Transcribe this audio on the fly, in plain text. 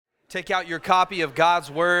Take out your copy of God's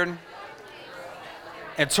Word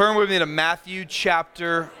and turn with me to Matthew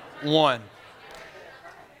chapter 1.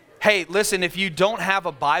 Hey, listen, if you don't have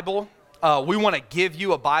a Bible, we want to give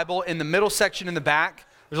you a Bible. In the middle section in the back,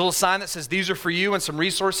 there's a little sign that says these are for you and some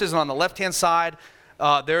resources. And on the left-hand side,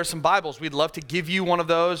 there are some Bibles. We'd love to give you one of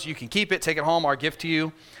those. You can keep it, take it home, our gift to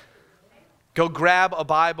you. Go grab a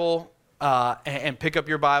Bible and pick up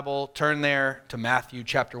your Bible. Turn there to Matthew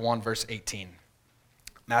chapter 1, verse 18.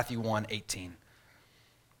 Matthew 1:18.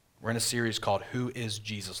 We're in a series called Who is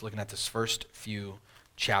Jesus? Looking at this first few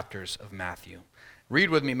chapters of Matthew. Read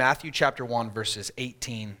with me Matthew chapter 1, verses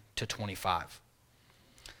 18 to 25.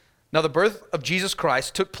 Now the birth of Jesus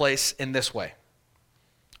Christ took place in this way.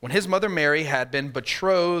 When his mother Mary had been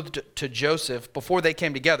betrothed to Joseph, before they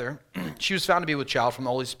came together, she was found to be with child from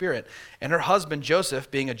the Holy Spirit. And her husband Joseph,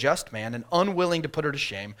 being a just man and unwilling to put her to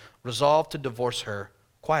shame, resolved to divorce her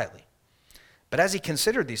quietly. But as he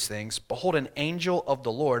considered these things, behold, an angel of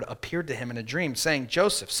the Lord appeared to him in a dream, saying,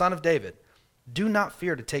 Joseph, son of David, do not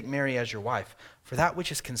fear to take Mary as your wife, for that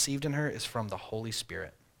which is conceived in her is from the Holy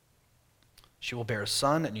Spirit. She will bear a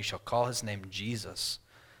son, and you shall call his name Jesus,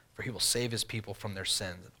 for he will save his people from their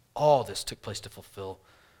sins. All this took place to fulfill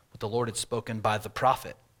what the Lord had spoken by the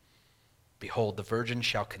prophet. Behold, the virgin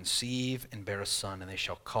shall conceive and bear a son, and they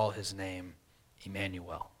shall call his name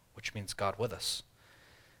Emmanuel, which means God with us.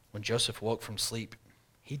 When Joseph woke from sleep,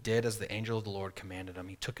 he did as the angel of the Lord commanded him.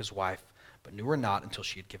 He took his wife, but knew her not until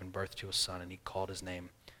she had given birth to a son, and he called his name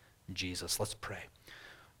Jesus. Let's pray.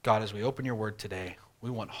 God, as we open your word today, we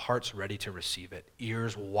want hearts ready to receive it,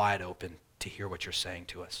 ears wide open to hear what you're saying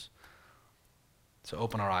to us. So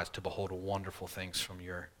open our eyes to behold wonderful things from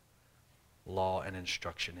your law and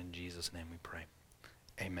instruction. In Jesus' name we pray.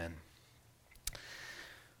 Amen.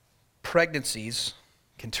 Pregnancies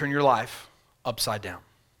can turn your life upside down.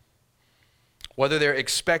 Whether they're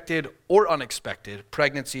expected or unexpected,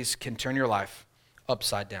 pregnancies can turn your life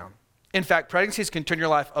upside down. In fact, pregnancies can turn your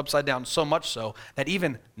life upside down so much so that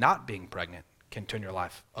even not being pregnant can turn your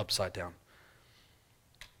life upside down.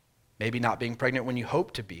 Maybe not being pregnant when you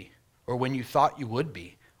hoped to be, or when you thought you would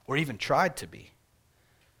be, or even tried to be.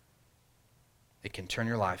 It can turn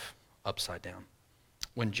your life upside down.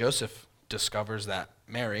 When Joseph discovers that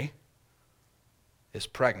Mary is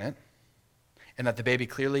pregnant, and that the baby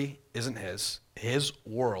clearly isn't his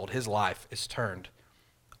world, his life is turned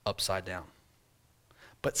upside down.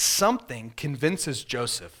 But something convinces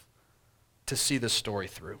Joseph to see this story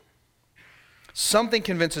through. Something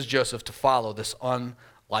convinces Joseph to follow this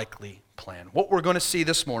unlikely plan. What we're going to see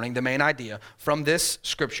this morning, the main idea from this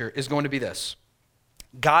scripture, is going to be this.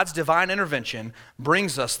 God's divine intervention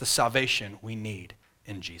brings us the salvation we need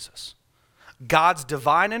in Jesus. God's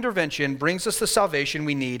divine intervention brings us the salvation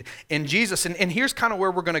we need in Jesus. And here's kind of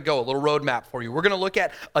where we're going to go, a little roadmap for you. We're going to look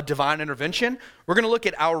at a divine intervention. We're going to look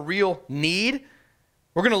at our real need.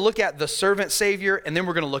 We're going to look at the servant Savior, and then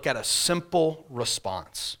we're going to look at a simple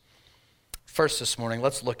response. First this morning,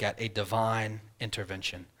 let's look at a divine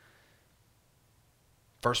intervention.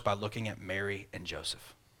 First, by looking at Mary and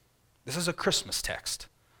Joseph. This is a Christmas text.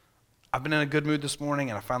 I've been in a good mood this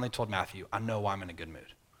morning, and I finally told Matthew, I know why I'm in a good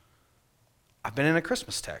mood. I've been in a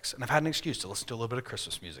Christmas text, and I've had an excuse to listen to a little bit of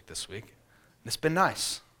Christmas music this week. And it's been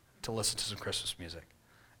nice to listen to some Christmas music.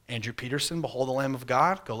 Andrew Peterson, Behold the Lamb of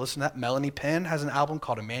God. Go listen to that. Melanie Penn has an album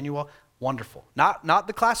called Emmanuel. Wonderful. Not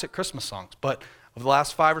the classic Christmas songs, but over the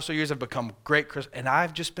last 5 or so years have become great Christmas. And I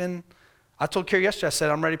told Carrie yesterday, I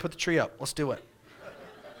said, I'm ready to put the tree up. Let's do it.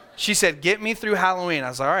 She said, get me through Halloween. I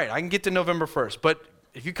was like, all right, I can get to November 1st. But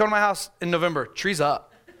if you come to my house in November, tree's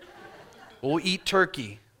up. We'll eat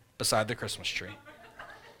turkey beside the Christmas tree.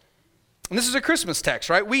 And this is a Christmas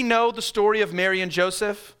text, right? We know the story of Mary and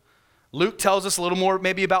Joseph. Luke tells us a little more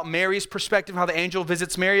maybe about Mary's perspective, how the angel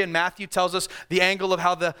visits Mary, and Matthew tells us the angle of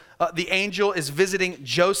how the angel is visiting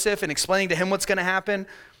Joseph and explaining to him what's going to happen.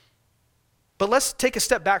 But let's take a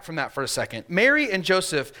step back from that for a second. Mary and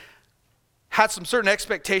Joseph had some certain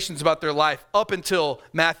expectations about their life up until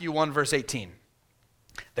Matthew 1, verse 18.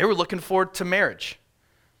 They were looking forward to marriage.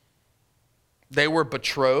 They were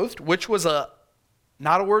betrothed, which was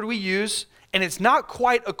not a word we use, and it's not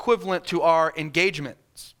quite equivalent to our engagement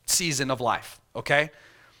season of life, okay?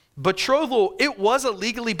 Betrothal, it was a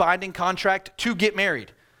legally binding contract to get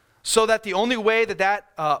married, so that the only way that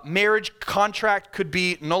marriage contract could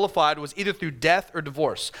be nullified was either through death or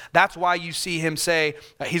divorce. That's why you see him say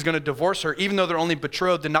he's going to divorce her, even though they're only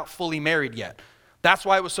betrothed and not fully married yet. That's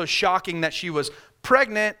why it was so shocking that she was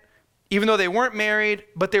pregnant, even though they weren't married,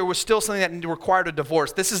 but there was still something that required a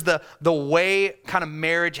divorce. This is the way kind of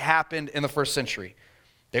marriage happened in the first century.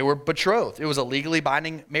 They were betrothed. It was a legally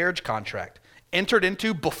binding marriage contract. entered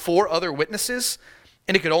into before other witnesses,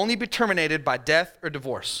 and it could only be terminated by death or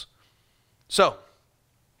divorce. So,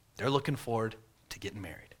 they're looking forward to getting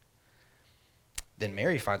married. Then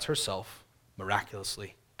Mary finds herself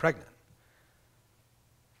miraculously pregnant.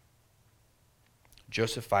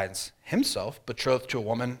 Joseph finds himself betrothed to a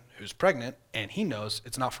woman who's pregnant, and he knows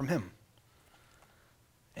it's not from him.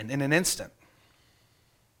 And in an instant,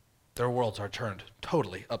 their worlds are turned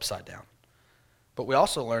totally upside down. But we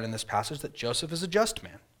also learn in this passage that Joseph is a just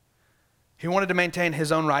man. He wanted to maintain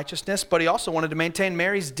his own righteousness, but he also wanted to maintain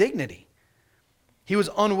Mary's dignity. He was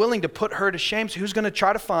unwilling to put her to shame, so he was going to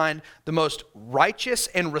try to find the most righteous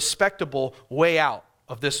and respectable way out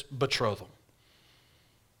of this betrothal.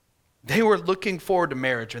 They were looking forward to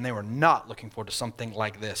marriage, and they were not looking forward to something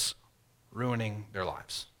like this, ruining their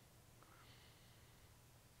lives.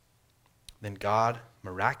 Then God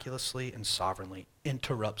miraculously and sovereignly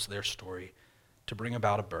interrupts their story to bring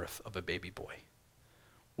about a birth of a baby boy,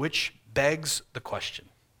 which begs the question.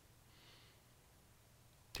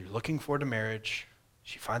 You're looking forward to marriage.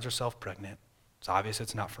 She finds herself pregnant. It's obvious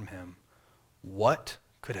it's not from him. What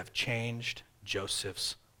could have changed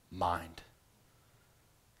Joseph's mind?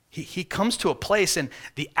 He comes to a place, and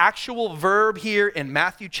the actual verb here in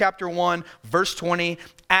Matthew chapter 1, verse 20,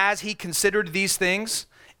 as he considered these things,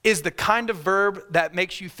 is the kind of verb that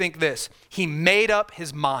makes you think this. He made up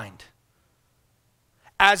his mind.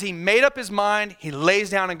 As he made up his mind, he lays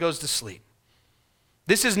down and goes to sleep.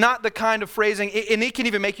 This is not the kind of phrasing, and it can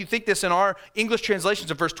even make you think this in our English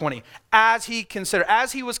translations of verse 20. As he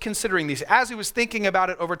was considering these, as he was thinking about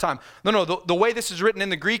it over time. No, the way this is written in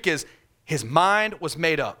the Greek is, his mind was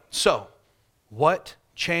made up. So, what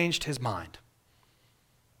changed his mind?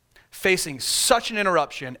 Facing such an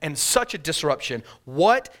interruption and such a disruption,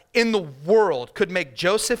 what in the world could make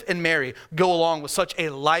Joseph and Mary go along with such a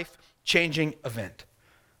life-changing event?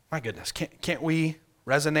 My goodness, can't we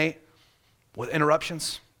resonate with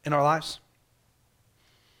interruptions in our lives?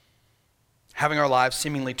 Having our lives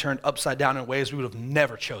seemingly turned upside down in ways we would have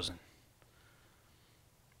never chosen.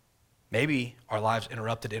 Maybe our lives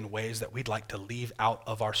interrupted in ways that we'd like to leave out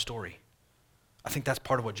of our story. I think that's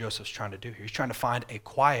part of what Joseph's trying to do here. He's trying to find a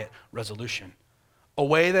quiet resolution, a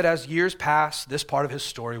way that as years pass, this part of his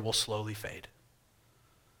story will slowly fade.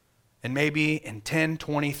 And maybe in 10,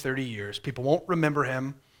 20, 30 years, people won't remember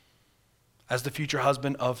him as the future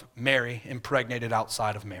husband of Mary impregnated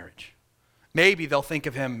outside of marriage. Maybe they'll think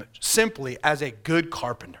of him simply as a good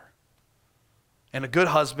carpenter and a good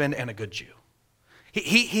husband and a good Jew.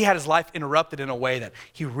 He had his life interrupted in a way that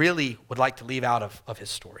he really would like to leave out of his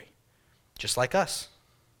story, just like us.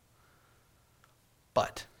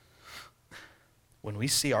 But when we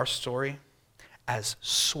see our story as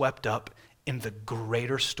swept up in the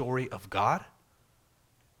greater story of God,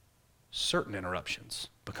 certain interruptions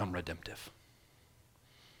become redemptive.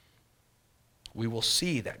 We will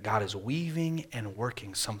see that God is weaving and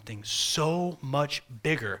working something so much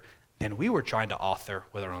bigger than we were trying to author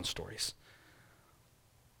with our own stories.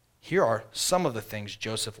 Here are some of the things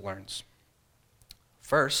Joseph learns.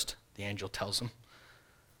 First, the angel tells him,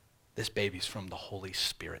 this baby's from the Holy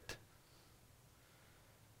Spirit.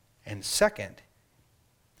 And second,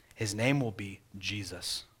 his name will be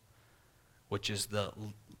Jesus, which is the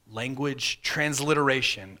language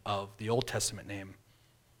transliteration of the Old Testament name,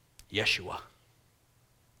 Yeshua,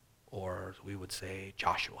 or we would say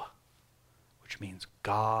Joshua, which means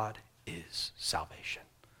God is salvation.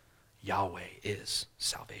 Yahweh is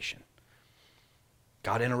salvation.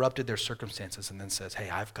 God interrupted their circumstances and then says, hey,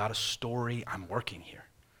 I've got a story I'm working here.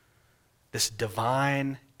 This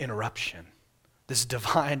divine interruption, this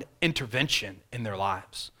divine intervention in their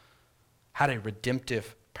lives had a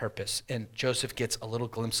redemptive purpose. And Joseph gets a little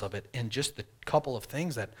glimpse of it in just the couple of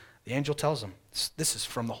things that the angel tells him. This is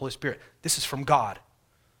from the Holy Spirit. This is from God.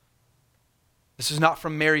 This is not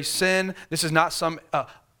from Mary's sin. This is not some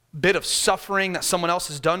bit of suffering that someone else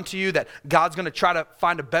has done to you that God's going to try to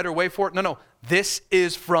find a better way for it. No. This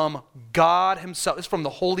is from God himself. It's from the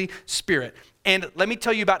Holy Spirit. And let me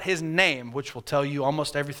tell you about his name, which will tell you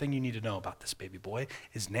almost everything you need to know about this baby boy.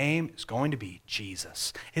 His name is going to be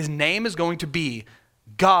Jesus. His name is going to be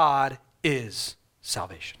God is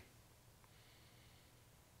salvation.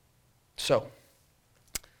 So,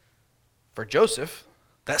 for Joseph,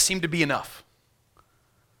 that seemed to be enough.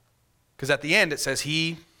 Because at the end it says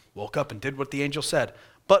he woke up and did what the angel said.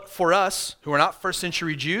 But for us, who are not first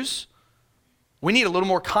century Jews, we need a little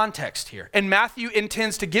more context here. And Matthew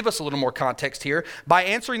intends to give us a little more context here by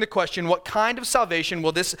answering the question, what kind of salvation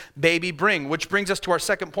will this baby bring? Which brings us to our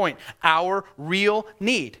second point, our real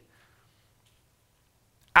need.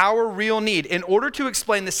 Our real need. In order to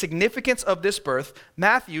explain the significance of this birth,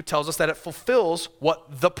 Matthew tells us that it fulfills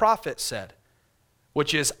what the prophet said,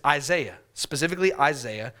 which is Isaiah, specifically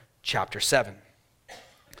Isaiah chapter 7.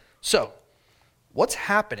 So, what's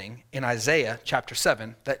happening in Isaiah chapter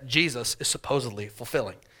 7 that Jesus is supposedly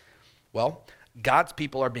fulfilling? Well, God's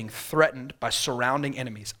people are being threatened by surrounding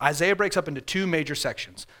enemies. Isaiah breaks up into two major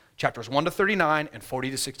sections, chapters 1 to 39 and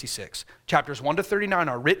 40 to 66. Chapters 1 to 39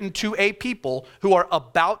 are written to a people who are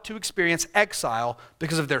about to experience exile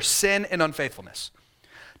because of their sin and unfaithfulness.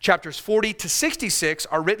 Chapters 40 to 66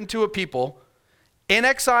 are written to a people in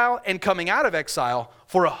exile and coming out of exile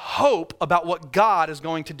for a hope about what God is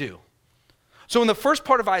going to do. So in the first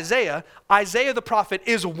part of Isaiah, Isaiah the prophet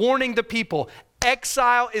is warning the people,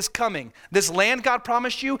 exile is coming. This land God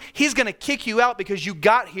promised you, he's going to kick you out because you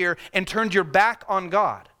got here and turned your back on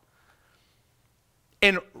God.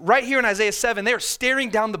 And right here in Isaiah 7, they're staring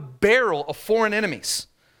down the barrel of foreign enemies.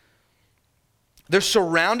 They're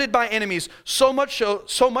surrounded by enemies, so much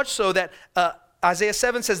so that Isaiah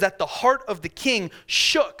 7 says that the heart of the king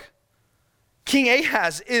shook. King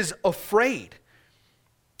Ahaz is afraid.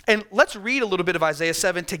 And let's read a little bit of Isaiah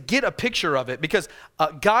 7 to get a picture of it, because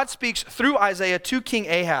God speaks through Isaiah to King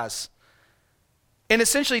Ahaz and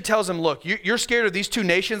essentially tells him, look, you're scared of these two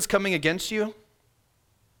nations coming against you.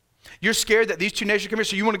 You're scared that these two nations come here,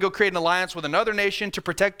 so you want to go create an alliance with another nation to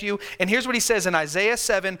protect you. And here's what he says in Isaiah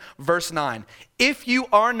 7, verse 9. If you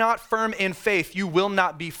are not firm in faith, you will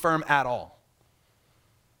not be firm at all.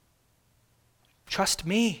 Trust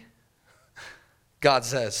me, God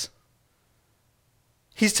says.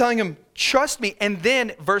 He's telling him, trust me. And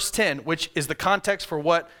then verse 10, which is the context for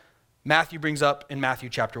what Matthew brings up in Matthew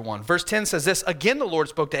chapter 1. Verse 10 says this, again the Lord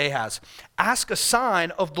spoke to Ahaz, ask a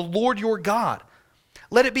sign of the Lord your God.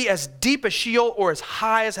 Let it be as deep as Sheol or as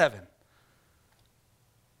high as heaven.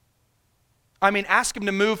 I mean, ask him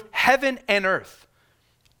to move heaven and earth.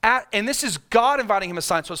 And this is God inviting him a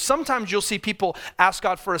sign. So sometimes you'll see people ask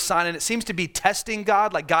God for a sign and it seems to be testing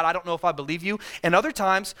God, like, God, I don't know if I believe you. And other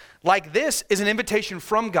times, like this, is an invitation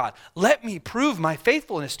from God. Let me prove my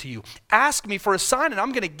faithfulness to you. Ask me for a sign and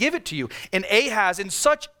I'm going to give it to you. And Ahaz, in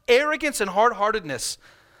such arrogance and hard-heartedness,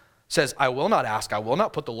 says, I will not ask. I will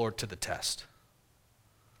not put the Lord to the test.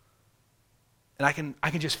 And I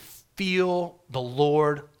can just feel the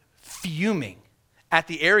Lord fuming at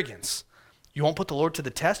the arrogance. You won't put the Lord to the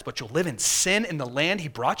test, but you'll live in sin in the land he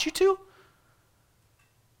brought you to?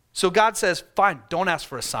 So God says, fine, don't ask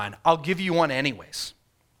for a sign. I'll give you one anyways.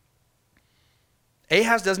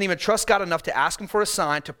 Ahaz doesn't even trust God enough to ask him for a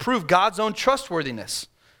sign to prove God's own trustworthiness.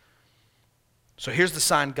 So here's the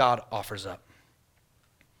sign God offers up.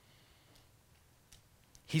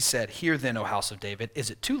 He said, hear then, O house of David, is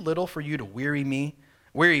it too little for you to weary me,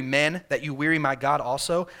 weary men, that you weary my God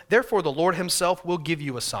also? Therefore the Lord himself will give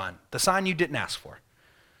you a sign, the sign you didn't ask for.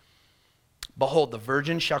 Behold, the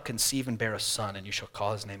virgin shall conceive and bear a son, and you shall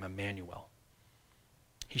call his name Emmanuel.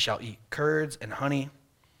 He shall eat curds and honey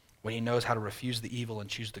when he knows how to refuse the evil and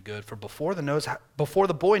choose the good. For before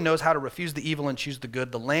the boy knows how to refuse the evil and choose the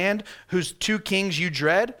good, the land whose two kings you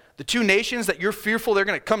dread, the two nations that you're fearful they're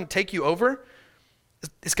going to come take you over,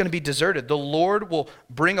 it's going to be deserted. The Lord will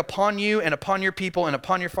bring upon you and upon your people and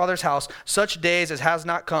upon your father's house such days as has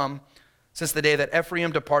not come since the day that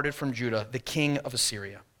Ephraim departed from Judah, the king of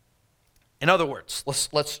Assyria. In other words,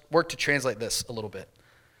 let's work to translate this a little bit.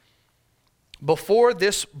 Before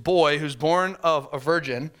this boy who's born of a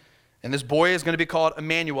virgin, and this boy is going to be called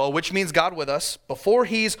Emmanuel, which means God with us, before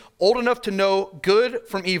he's old enough to know good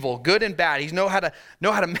from evil, good and bad, he's know how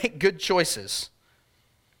to make good choices,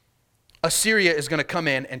 Assyria is going to come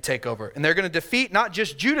in and take over. And they're going to defeat not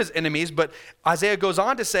just Judah's enemies, but Isaiah goes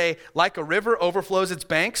on to say, like a river overflows its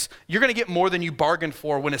banks, you're going to get more than you bargained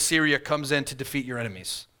for when Assyria comes in to defeat your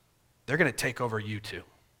enemies. They're going to take over you too.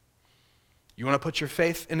 You want to put your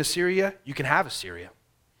faith in Assyria? You can have Assyria.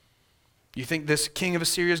 You think this king of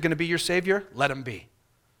Assyria is going to be your savior? Let him be.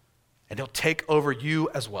 And he'll take over you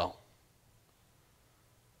as well.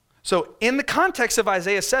 So in the context of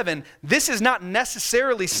Isaiah 7, this is not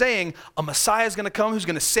necessarily saying a Messiah is going to come who's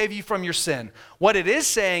going to save you from your sin. What it is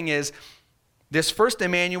saying is this first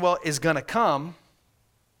Emmanuel is going to come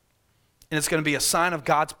and it's going to be a sign of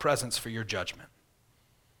God's presence for your judgment.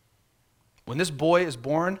 When this boy is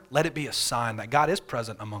born, let it be a sign that God is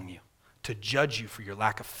present among you to judge you for your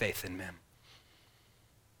lack of faith in him.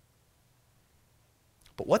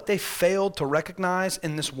 But what they failed to recognize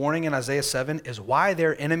in this warning in Isaiah 7 is why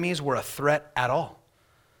their enemies were a threat at all.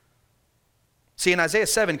 See, in Isaiah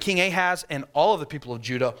 7, King Ahaz and all of the people of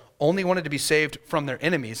Judah only wanted to be saved from their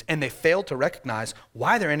enemies, and they failed to recognize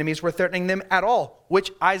why their enemies were threatening them at all,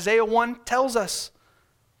 which Isaiah 1 tells us.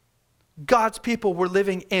 God's people were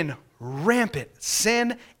living in rampant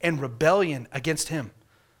sin and rebellion against him.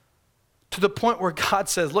 To the point where God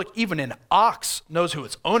says, look, even an ox knows who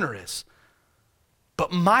its owner is,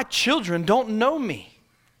 but my children don't know me.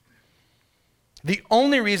 The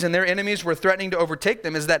only reason their enemies were threatening to overtake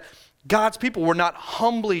them is that God's people were not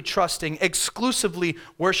humbly trusting, exclusively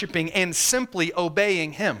worshiping, and simply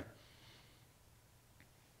obeying him.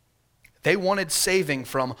 They wanted saving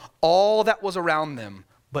from all that was around them,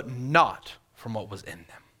 but not from what was in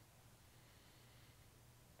them.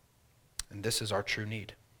 And this is our true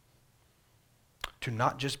need. To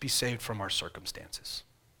not just be saved from our circumstances,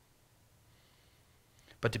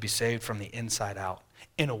 but to be saved from the inside out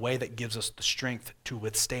in a way that gives us the strength to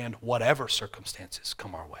withstand whatever circumstances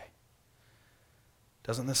come our way.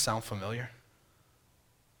 Doesn't this sound familiar?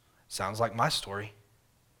 Sounds like my story,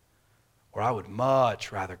 where I would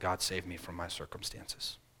much rather God save me from my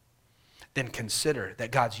circumstances than consider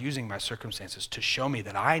that God's using my circumstances to show me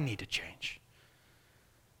that I need to change.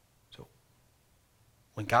 So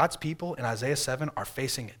when God's people in Isaiah 7 are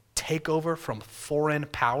facing a takeover from foreign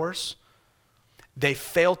powers, they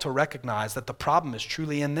fail to recognize that the problem is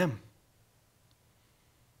truly in them.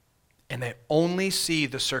 And they only see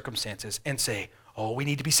the circumstances and say, oh, we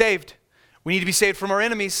need to be saved. We need to be saved from our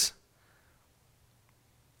enemies.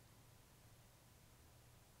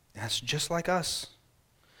 And that's just like us.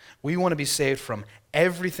 We want to be saved from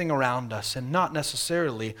everything around us and not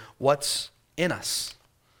necessarily what's in us.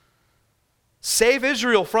 Save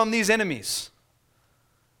Israel from these enemies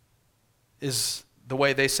is the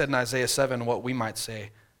way they said in Isaiah 7, what we might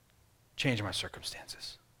say, change my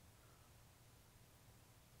circumstances.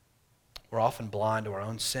 We're often blind to our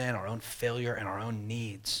own sin, our own failure, and our own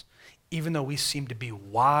needs, even though we seem to be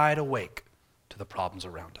wide awake to the problems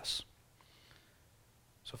around us.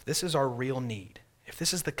 So if this is our real need, if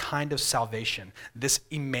this is the kind of salvation this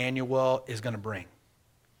Emmanuel is going to bring,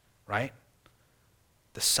 right?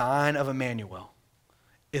 The sign of Emmanuel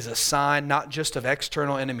is a sign not just of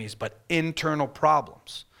external enemies, but internal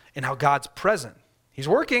problems and how God's present. He's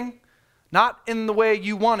working, not in the way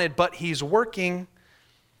you wanted, but he's working.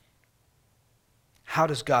 How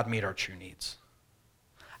does God meet our true needs?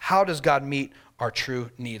 How does God meet our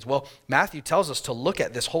true needs? Well, Matthew tells us to look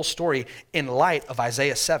at this whole story in light of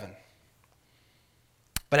Isaiah 7.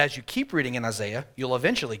 But as you keep reading in Isaiah, you'll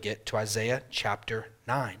eventually get to Isaiah chapter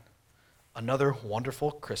 9, another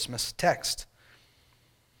wonderful Christmas text.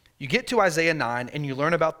 You get to Isaiah 9 and you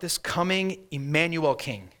learn about this coming Emmanuel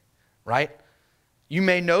King, right? You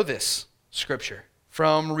may know this scripture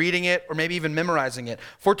from reading it or maybe even memorizing it.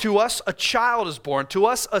 For to us a child is born, to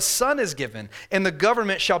us a son is given, and the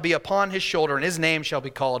government shall be upon his shoulder, and his name shall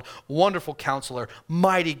be called Wonderful Counselor,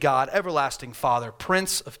 Mighty God, Everlasting Father,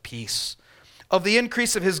 Prince of Peace. Of the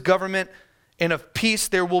increase of his government and of peace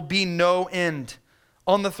there will be no end.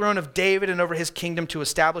 On the throne of David and over his kingdom, to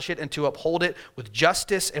establish it and to uphold it with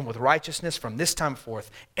justice and with righteousness from this time forth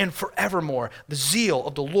and forevermore. The zeal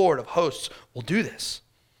of the Lord of hosts will do this.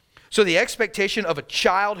 So the expectation of a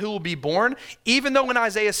child who will be born, even though in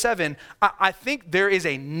Isaiah 7, I think there is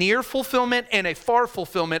a near fulfillment and a far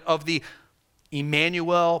fulfillment of the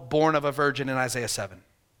Emmanuel born of a virgin in Isaiah 7.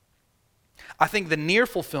 I think the near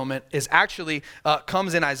fulfillment is actually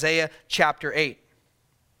comes in Isaiah chapter 8.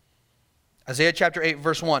 Isaiah chapter 8,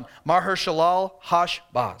 verse 1. Maher-shalal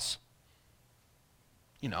Hash-Baz.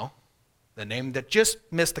 You know, the name that just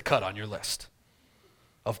missed the cut on your list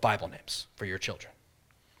of Bible names for your children.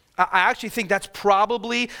 I actually think that's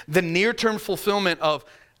probably the near-term fulfillment of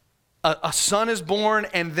a son is born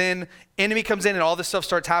and then enemy comes in and all this stuff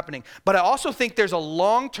starts happening. But I also think there's a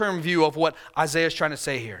long-term view of what Isaiah is trying to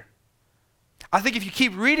say here. I think if you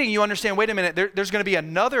keep reading, you understand, wait a minute, there's going to be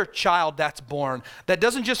another child that's born that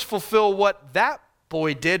doesn't just fulfill what that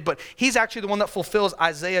boy did, but he's actually the one that fulfills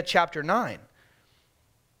Isaiah chapter 9.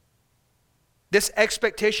 This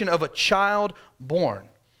expectation of a child born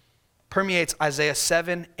permeates Isaiah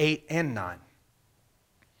 7, 8, and 9.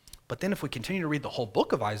 But then if we continue to read the whole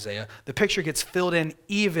book of Isaiah, the picture gets filled in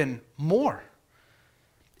even more.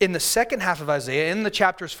 In the second half of Isaiah, in the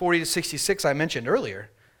chapters 40 to 66 I mentioned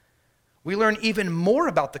earlier, we learn even more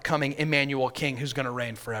about the coming Emmanuel King who's going to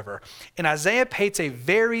reign forever. And Isaiah paints a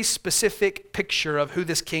very specific picture of who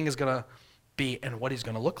this king is going to be and what he's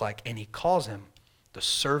going to look like. And he calls him the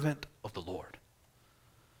servant of the Lord.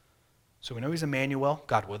 So we know he's Emmanuel,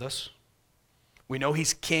 God with us. We know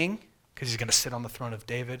he's king because he's going to sit on the throne of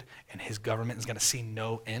David and his government is going to see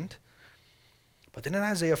no end. But then in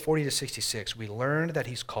Isaiah 40 to 66, we learn that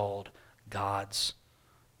he's called God's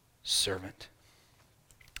servant.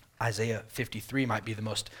 Isaiah 53 might be the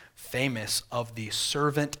most famous of the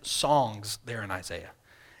servant songs there in Isaiah.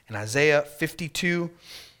 In Isaiah 52,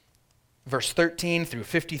 verse 13 through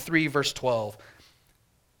 53, verse 12,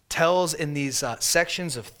 tells in these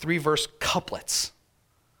sections of 3-verse couplets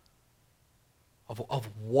of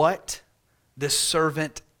what this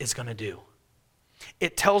servant is going to do.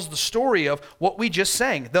 It tells the story of what we just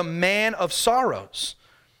sang, the man of sorrows.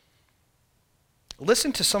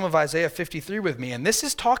 Listen to some of Isaiah 53 with me, and this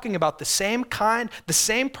is talking about the same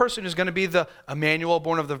person who's going to be the Emmanuel,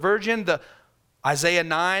 born of the Virgin, the Isaiah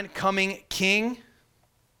 9, coming king.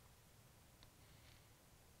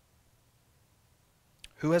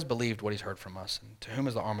 Who has believed what he's heard from us, and to whom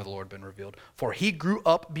has the arm of the Lord been revealed? For he grew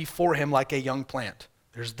up before him like a young plant.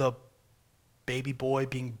 There's the baby boy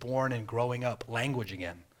being born and growing up, language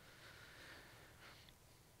again.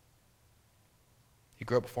 He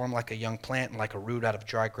grew up before him like a young plant and like a root out of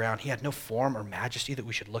dry ground. He had no form or majesty that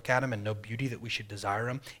we should look at him, and no beauty that we should desire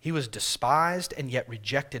him. He was despised and yet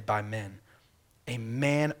rejected by men, a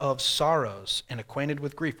man of sorrows and acquainted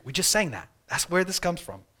with grief. We just sang that. That's where this comes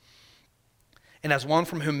from. And as one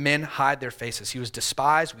from whom men hide their faces, he was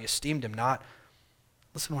despised, we esteemed him not.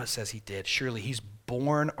 Listen to what it says he did. Surely he's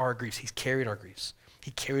borne our griefs. He's carried our griefs. He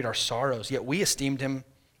carried our sorrows. Yet we esteemed him.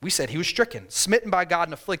 We said he was stricken, smitten by God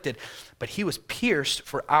and afflicted. But he was pierced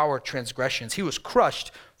for our transgressions. He was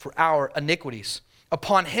crushed for our iniquities.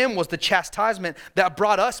 Upon him was the chastisement that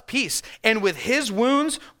brought us peace. And with his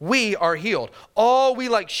wounds we are healed. All we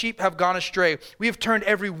like sheep have gone astray. We have turned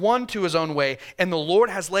every one to his own way. And the Lord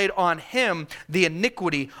has laid on him the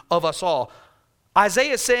iniquity of us all.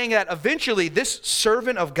 Isaiah is saying that eventually this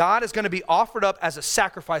servant of God is going to be offered up as a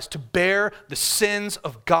sacrifice to bear the sins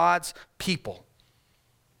of God's people.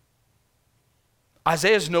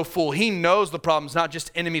 Isaiah is no fool. He knows the problem is not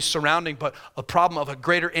just enemies surrounding, but a problem of a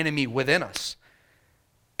greater enemy within us.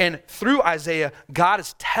 And through Isaiah, God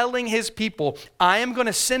is telling his people, I am going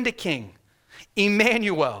to send a king,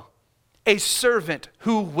 Emmanuel, a servant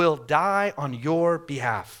who will die on your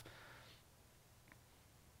behalf.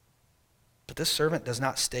 But this servant does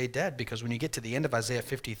not stay dead, because when you get to the end of Isaiah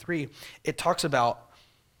 53, it talks about,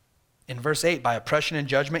 in verse 8, by oppression and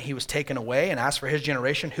judgment he was taken away, and as for his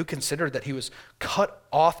generation, who considered that he was cut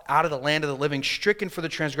off out of the land of the living, stricken for the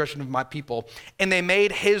transgression of my people, and they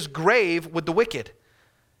made his grave with the wicked.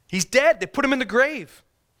 He's dead. They put him in the grave.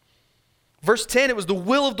 Verse 10, it was the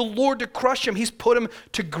will of the Lord to crush him. He's put him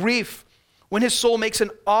to grief. When his soul makes an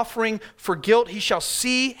offering for guilt, he shall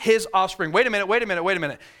see his offspring. Wait a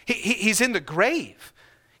minute. He's in the grave.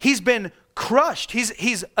 He's been crushed.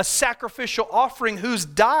 He's a sacrificial offering who's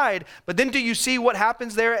died. But then do you see what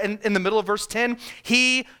happens there in the middle of verse 10?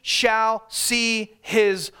 He shall see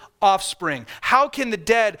his offspring. How can the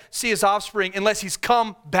dead see his offspring unless he's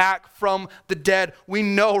come back from the dead? We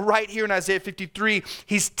know right here in Isaiah 53,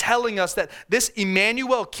 he's telling us that this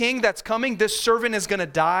Emmanuel king that's coming, this servant is going to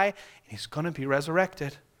die, and he's going to be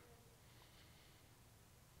resurrected.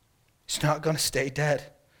 He's not going to stay dead.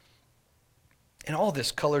 And all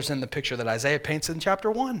this colors in the picture that Isaiah paints in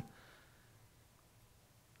chapter 1.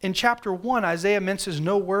 In chapter 1, Isaiah minces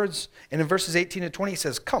no words, and in verses 18 to 20 he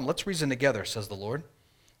says, "Come, let's reason together, says the Lord.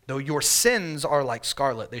 Though your sins are like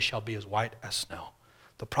scarlet, they shall be as white as snow."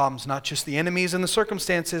 The problem's not just the enemies and the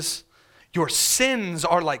circumstances. Your sins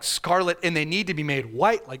are like scarlet, and they need to be made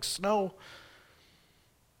white like snow.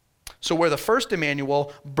 So where the first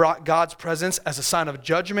Emmanuel brought God's presence as a sign of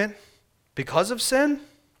judgment because of sin,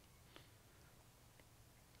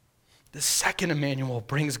 the second Emmanuel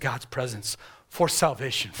brings God's presence for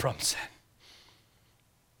salvation from sin.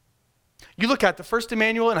 You look at the first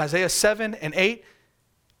Emmanuel in Isaiah 7 and 8,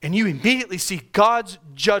 and you immediately see God's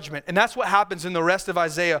judgment. And that's what happens in the rest of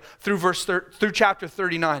Isaiah through chapter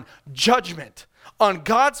 39. Judgment on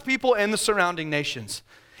God's people and the surrounding nations.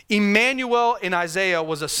 Emmanuel in Isaiah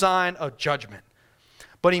was a sign of judgment.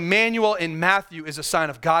 But Emmanuel in Matthew is a sign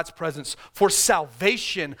of God's presence for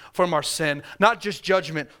salvation from our sin, not just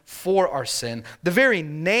judgment for our sin. The very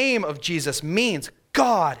name of Jesus means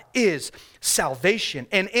God is salvation.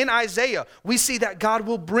 And in Isaiah, we see that God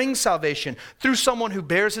will bring salvation through someone who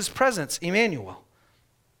bears his presence, Emmanuel,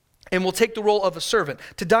 and will take the role of a servant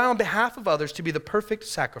to die on behalf of others, to be the perfect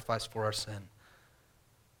sacrifice for our sin.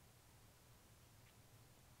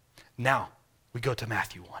 Now, we go to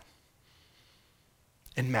Matthew 1.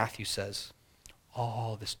 And Matthew says,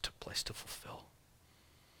 all this took place to fulfill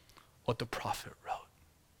what the prophet wrote.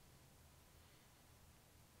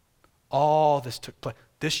 All this took place.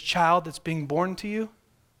 This child that's being born to you,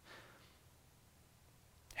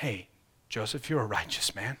 hey, Joseph, you're a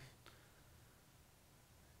righteous man.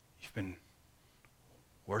 You've been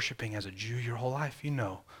worshiping as a Jew your whole life. You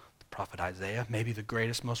know the prophet Isaiah, maybe the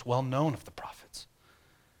greatest, most well-known of the prophets.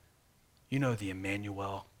 You know the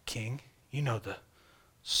Emmanuel, king. You know the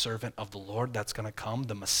servant of the Lord that's going to come,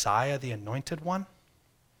 the Messiah, the anointed one.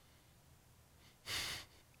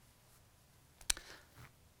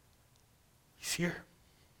 He's here.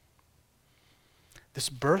 This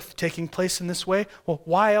birth taking place in this way, well,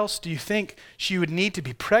 why else do you think she would need to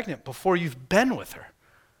be pregnant before you've been with her?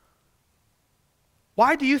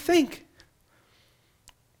 Why do you think?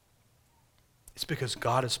 It's because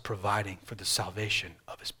God is providing for the salvation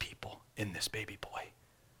of his people in this baby boy.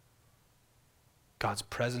 God's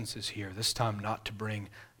presence is here, this time not to bring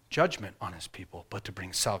judgment on his people, but to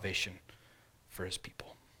bring salvation for his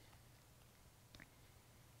people.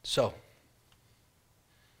 So,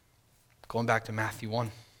 going back to Matthew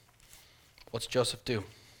 1, what's Joseph do?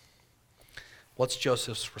 What's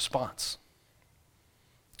Joseph's response?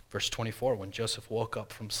 Verse 24, when Joseph woke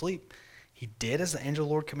up from sleep, he did as the angel of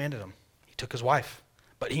the Lord commanded him. He took his wife,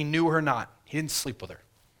 but he knew her not. He didn't sleep with her,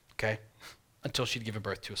 okay? Until she'd given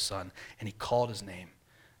birth to a son, and he called his name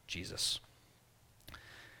Jesus.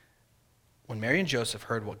 When Mary and Joseph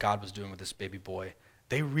heard what God was doing with this baby boy,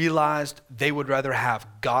 they realized they would rather have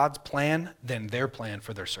God's plan than their plan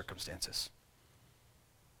for their circumstances.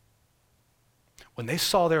 When they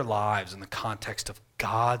saw their lives in the context of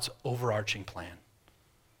God's overarching plan,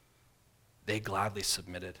 they gladly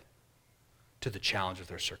submitted to the challenge of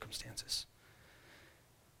their circumstances.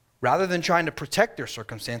 Rather than trying to protect their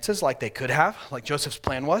circumstances like they could have, like Joseph's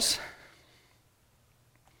plan was,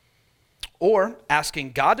 or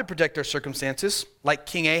asking God to protect their circumstances, like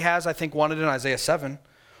King Ahaz, I think, wanted in Isaiah 7,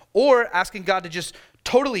 or asking God to just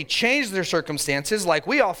totally change their circumstances like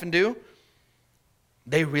we often do,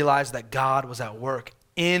 they realized that God was at work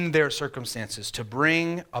in their circumstances to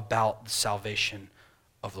bring about the salvation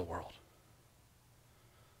of the world.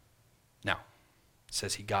 Now, it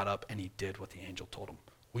says he got up and he did what the angel told him.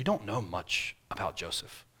 We don't know much about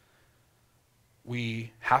Joseph.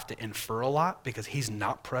 We have to infer a lot because he's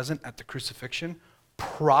not present at the crucifixion.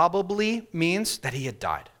 Probably means that he had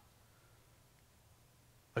died.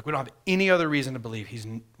 Like, we don't have any other reason to believe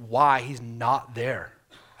why he's not there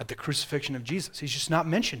at the crucifixion of Jesus. He's just not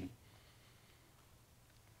mentioned.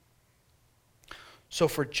 So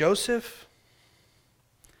for Joseph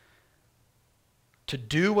to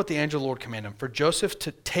do what the angel of the Lord commanded him, for Joseph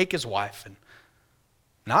to take his wife and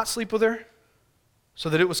not sleep with her, so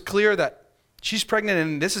that it was clear that she's pregnant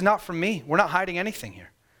and this is not from me. We're not hiding anything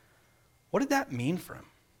here. What did that mean for him?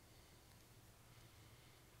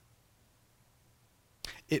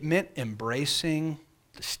 It meant embracing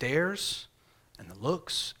the stares and the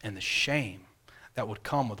looks and the shame that would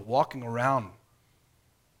come with walking around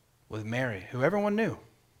with Mary, who everyone knew.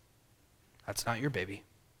 That's not your baby.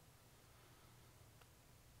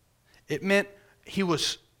 It meant he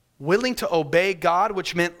was willing to obey God,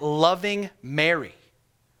 which meant loving Mary.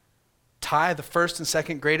 Tie the first and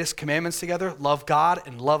second greatest commandments together, love God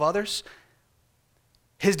and love others.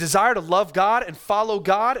 His desire to love God and follow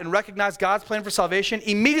God and recognize God's plan for salvation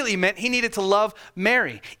immediately meant he needed to love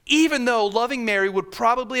Mary, even though loving Mary would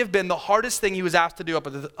probably have been the hardest thing he was asked to do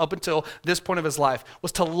up until this point of his life,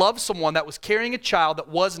 was to love someone that was carrying a child that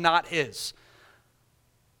was not his.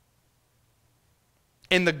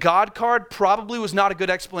 And the God card probably was not a good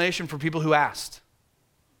explanation for people who asked.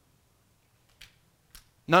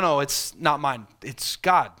 No, it's not mine. It's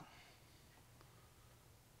God.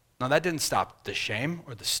 Now, that didn't stop the shame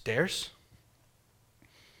or the stares.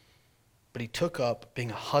 But he took up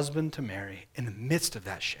being a husband to Mary in the midst of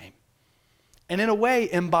that shame. And in a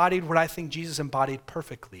way embodied what I think Jesus embodied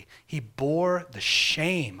perfectly. He bore the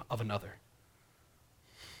shame of another.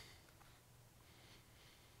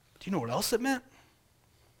 Do you know what else it meant?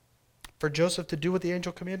 For Joseph to do what the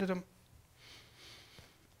angel commanded him?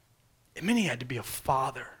 It meant he had to be a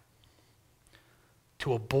father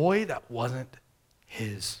to a boy that wasn't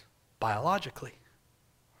his biologically.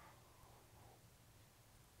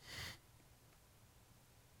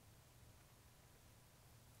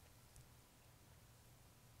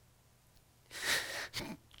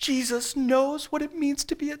 Jesus knows what it means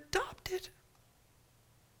to be adopted.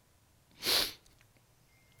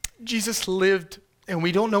 Jesus lived, and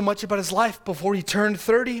we don't know much about his life before he turned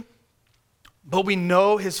 30, but we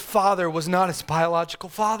know his father was not his biological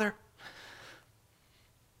father.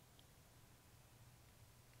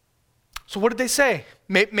 So what did they say?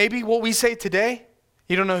 Maybe what we say today,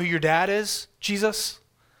 you don't know who your dad is, Jesus?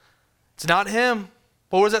 It's not him.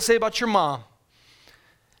 But what does that say about your mom?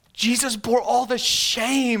 Jesus bore all the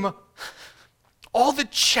shame, all the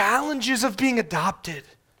challenges of being adopted.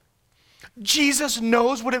 Jesus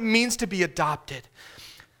knows what it means to be adopted.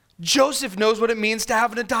 Joseph knows what it means to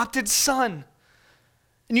have an adopted son.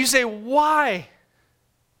 And you say, why?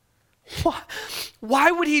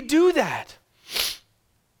 Why would he do that?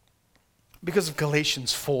 Because of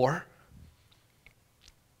Galatians 4.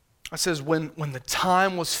 It says, when the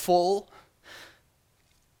time was full,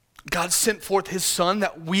 God sent forth his son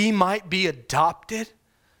that we might be adopted.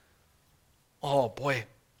 Oh boy,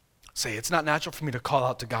 say it's not natural for me to call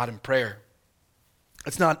out to God in prayer.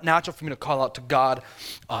 It's not natural for me to call out to God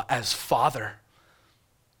as Father.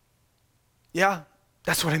 Yeah,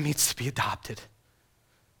 that's what it means to be adopted.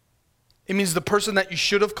 It means the person that you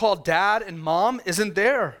should have called dad and mom isn't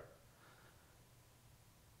there.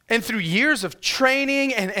 And through years of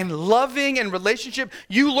training and loving and relationship,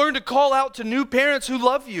 you learn to call out to new parents who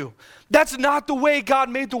love you. That's not the way God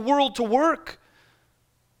made the world to work.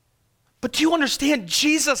 But do you understand?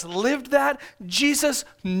 Jesus lived that. Jesus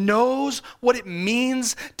knows what it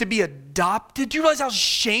means to be adopted. Do you realize how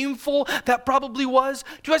shameful that probably was? Do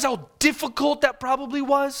you realize how difficult that probably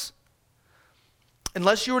was?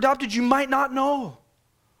 Unless you were adopted, you might not know.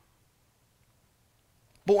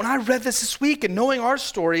 But when I read this week and knowing our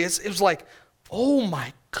story, it was like, oh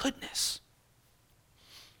my goodness.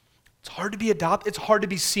 It's hard to be adopted. It's hard to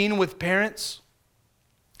be seen with parents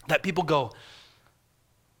that people go,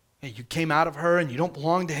 hey, you came out of her and you don't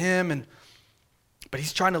belong to him, but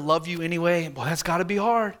he's trying to love you anyway. Well, that's got to be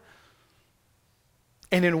hard.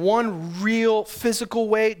 And in one real physical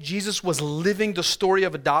way, Jesus was living the story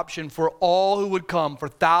of adoption for all who would come for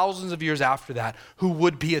thousands of years after that, who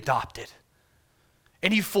would be adopted.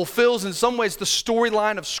 And he fulfills in some ways the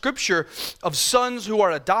storyline of Scripture of sons who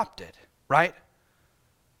are adopted, right?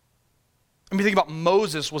 I mean, think about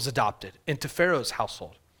Moses was adopted into Pharaoh's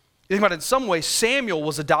household. You think about it, in some ways, Samuel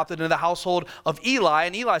was adopted into the household of Eli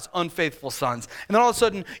and Eli's unfaithful sons. And then all of a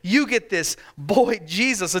sudden, you get this boy,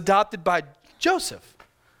 Jesus, adopted by Joseph.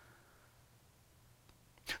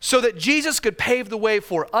 So that Jesus could pave the way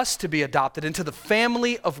for us to be adopted into the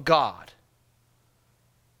family of God.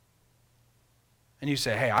 And you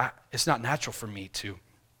say, hey, it's not natural for me to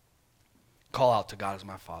call out to God as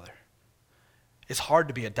my Father. It's hard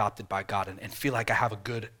to be adopted by God and feel like I have a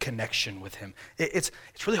good connection with him. It's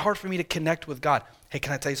really hard for me to connect with God. Hey,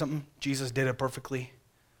 can I tell you something? Jesus did it perfectly.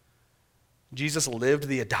 Jesus lived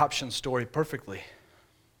the adoption story perfectly.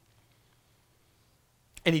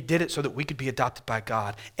 And he did it so that we could be adopted by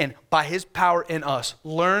God. And by his power in us,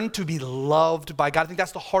 learn to be loved by God. I think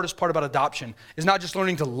that's the hardest part about adoption, is not just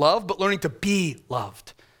learning to love, but learning to be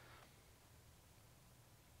loved.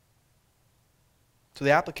 So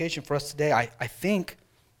the application for us today, I think,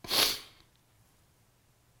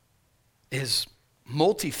 is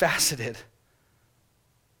multifaceted.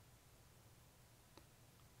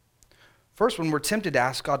 First, when we're tempted to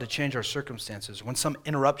ask God to change our circumstances, when some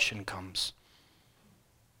interruption comes,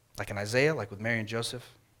 like in Isaiah, like with Mary and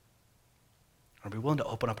Joseph, are we willing to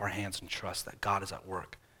open up our hands and trust that God is at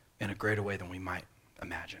work in a greater way than we might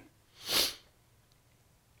imagine?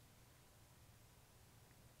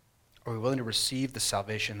 Are we willing to receive the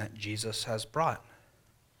salvation that Jesus has brought?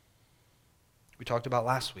 We talked about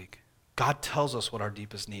last week. God tells us what our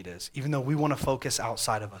deepest need is. Even though we want to focus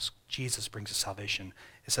outside of us, Jesus brings us salvation.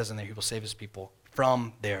 It says in there, he will save his people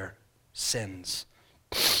from their sins.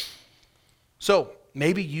 So,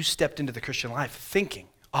 maybe you stepped into the Christian life thinking,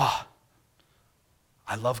 I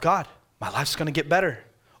love God. My life's going to get better.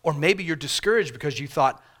 Or maybe you're discouraged because you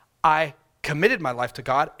thought, I committed my life to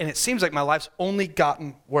God, and it seems like my life's only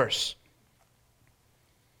gotten worse.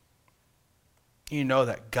 You know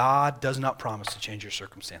that God does not promise to change your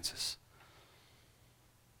circumstances.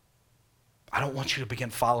 I don't want you to begin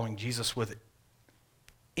following Jesus with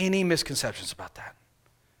any misconceptions about that.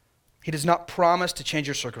 He does not promise to change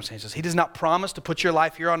your circumstances. He does not promise to put your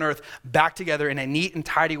life here on earth back together in a neat and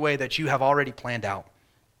tidy way that you have already planned out.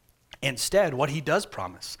 Instead, what he does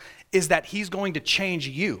promise is that he's going to change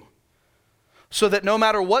you so that no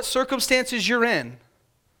matter what circumstances you're in,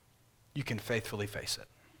 you can faithfully face it.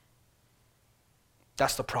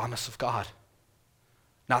 That's the promise of God.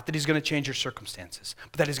 Not that he's going to change your circumstances,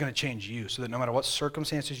 but that he's going to change you so that no matter what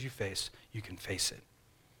circumstances you face, you can face it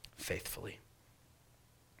faithfully.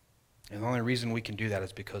 And the only reason we can do that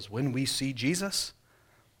is because when we see Jesus,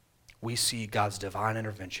 we see God's divine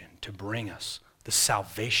intervention to bring us the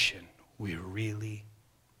salvation we really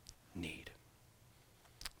need.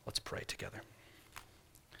 Let's pray together.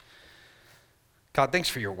 God, thanks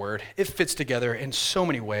for your word. It fits together in so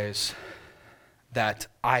many ways that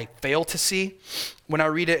I fail to see when I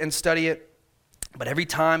read it and study it. But every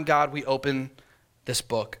time, God, we open this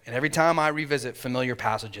book, and every time I revisit familiar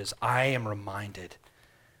passages, I am reminded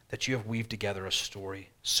that you have weaved together a story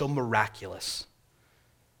so miraculous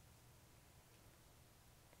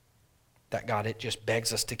that, God, it just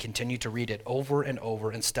begs us to continue to read it over and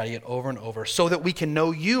over and study it over and over so that we can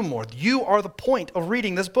know you more. You are the point of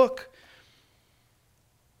reading this book.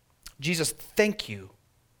 Jesus, thank you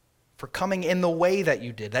for coming in the way that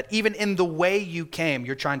you did, that even in the way you came,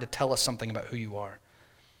 you're trying to tell us something about who you are.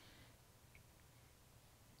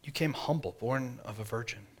 You came humble, born of a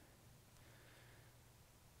virgin.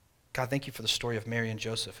 God, thank you for the story of Mary and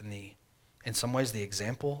Joseph and in some ways, the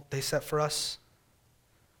example they set for us.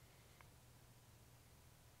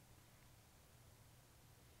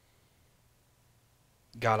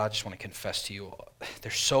 God, I just want to confess to you,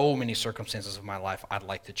 there's so many circumstances of my life I'd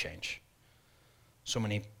like to change. So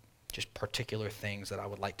many just particular things that I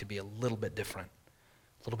would like to be a little bit different,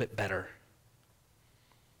 a little bit better.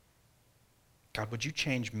 God, would you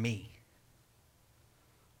change me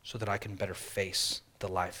so that I can better face the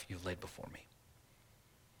life you've laid before me?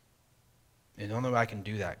 And the only way I can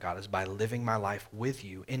do that, God, is by living my life with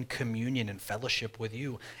you, in communion and fellowship with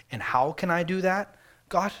you. And how can I do that,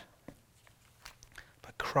 God?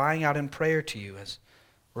 By crying out in prayer to you, as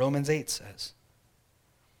Romans 8 says.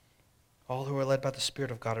 All who are led by the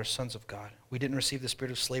Spirit of God are sons of God. We didn't receive the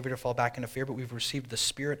spirit of slavery to fall back into fear, but we've received the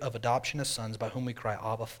spirit of adoption as sons, by whom we cry,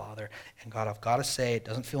 Abba, Father. And God, I've got to say, it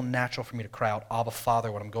doesn't feel natural for me to cry out, Abba,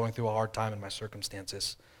 Father, when I'm going through a hard time in my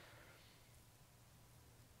circumstances.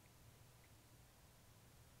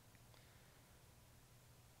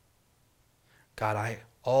 God, I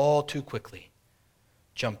all too quickly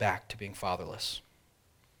jump back to being fatherless.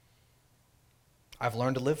 I've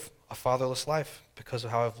learned to live a fatherless life because of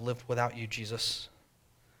how I've lived without you, Jesus.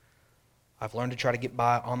 I've learned to try to get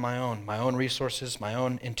by on my own resources, my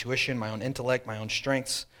own intuition, my own intellect, my own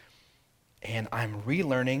strengths. And I'm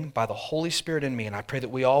relearning by the Holy Spirit in me, and I pray that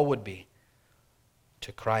we all would be,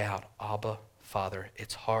 to cry out, Abba, Father.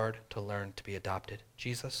 It's hard to learn to be adopted.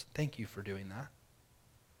 Jesus, thank you for doing that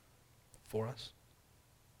for us.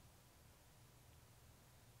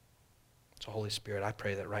 So Holy Spirit, I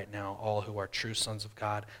pray that right now, all who are true sons of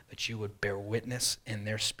God, that you would bear witness in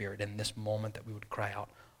their spirit in this moment, that we would cry out,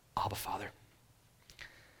 Abba, Father.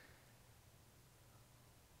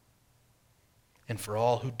 And for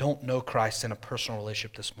all who don't know Christ in a personal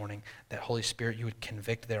relationship this morning, that Holy Spirit, you would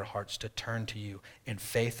convict their hearts to turn to you in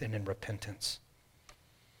faith and in repentance,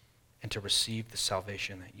 and to receive the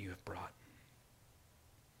salvation that you have brought.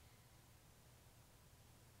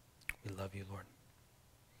 We love you, Lord.